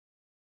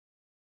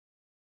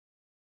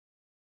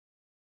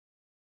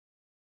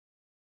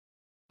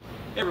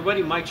Hey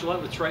everybody, Mike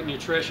Gillette with Triton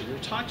Nutrition. I'm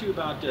going to talk to you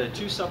about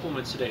two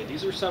supplements today.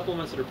 These are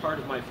supplements that are part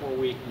of my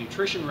 4-week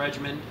nutrition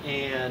regimen,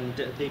 and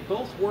they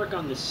both work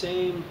on the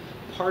same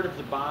part of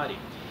the body.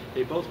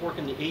 They both work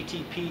in the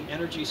ATP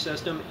energy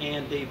system,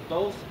 and they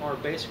both are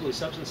basically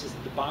substances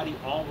that the body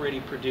already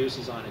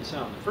produces on its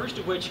own. The first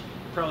of which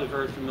you're probably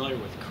very familiar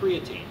with,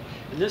 creatine.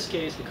 In this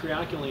case, the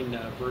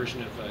Kre-Alkalyn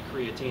version of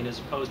creatine as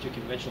opposed to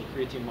conventional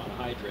creatine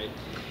monohydrate.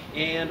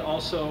 And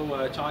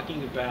also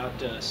talking about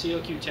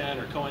CoQ 10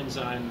 or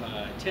coenzyme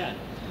 10.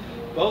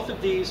 Both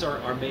of these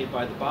are made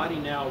by the body.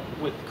 Now,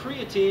 with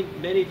creatine,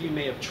 many of you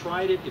may have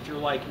tried it. If you're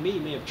like me,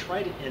 you may have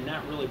tried it and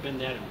not really been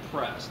that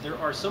impressed. There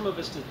are some of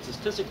us that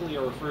statistically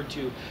are referred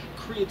to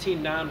creatine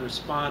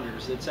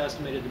non-responders. It's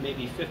estimated that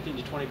maybe 15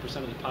 to 20%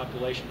 of the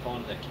population fall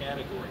into that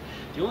category.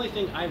 The only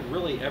thing I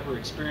really ever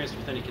experienced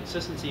with any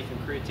consistency from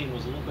creatine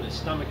was a little bit of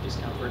stomach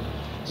discomfort,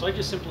 so I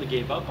just simply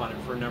gave up on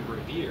it for a number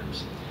of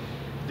years.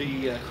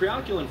 The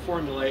Kre-Alkalyn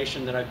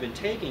formulation that I've been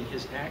taking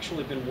has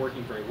actually been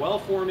working very well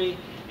for me,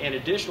 and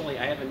additionally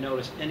I haven't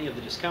noticed any of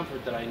the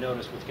discomfort that I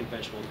noticed with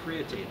conventional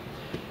creatine.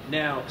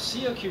 Now,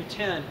 CoQ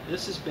 10,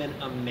 this has been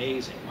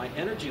amazing. My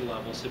energy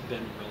levels have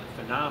been really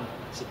phenomenal.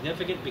 It's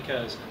significant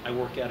because I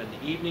work out in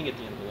the evening at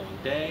the end of a long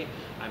day.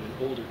 I'm an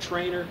older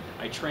trainer.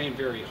 I train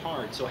very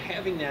hard. So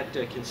having that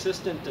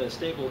consistent,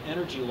 stable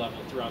energy level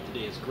throughout the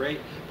day is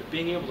great, but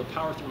being able to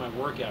power through my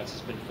workouts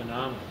has been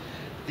phenomenal.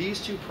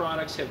 These two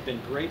products have been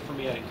great for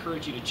me. I'd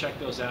encourage you to check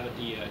those out at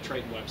the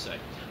Triton website.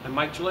 I'm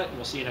Mike Gillette, and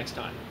we'll see you next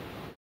time.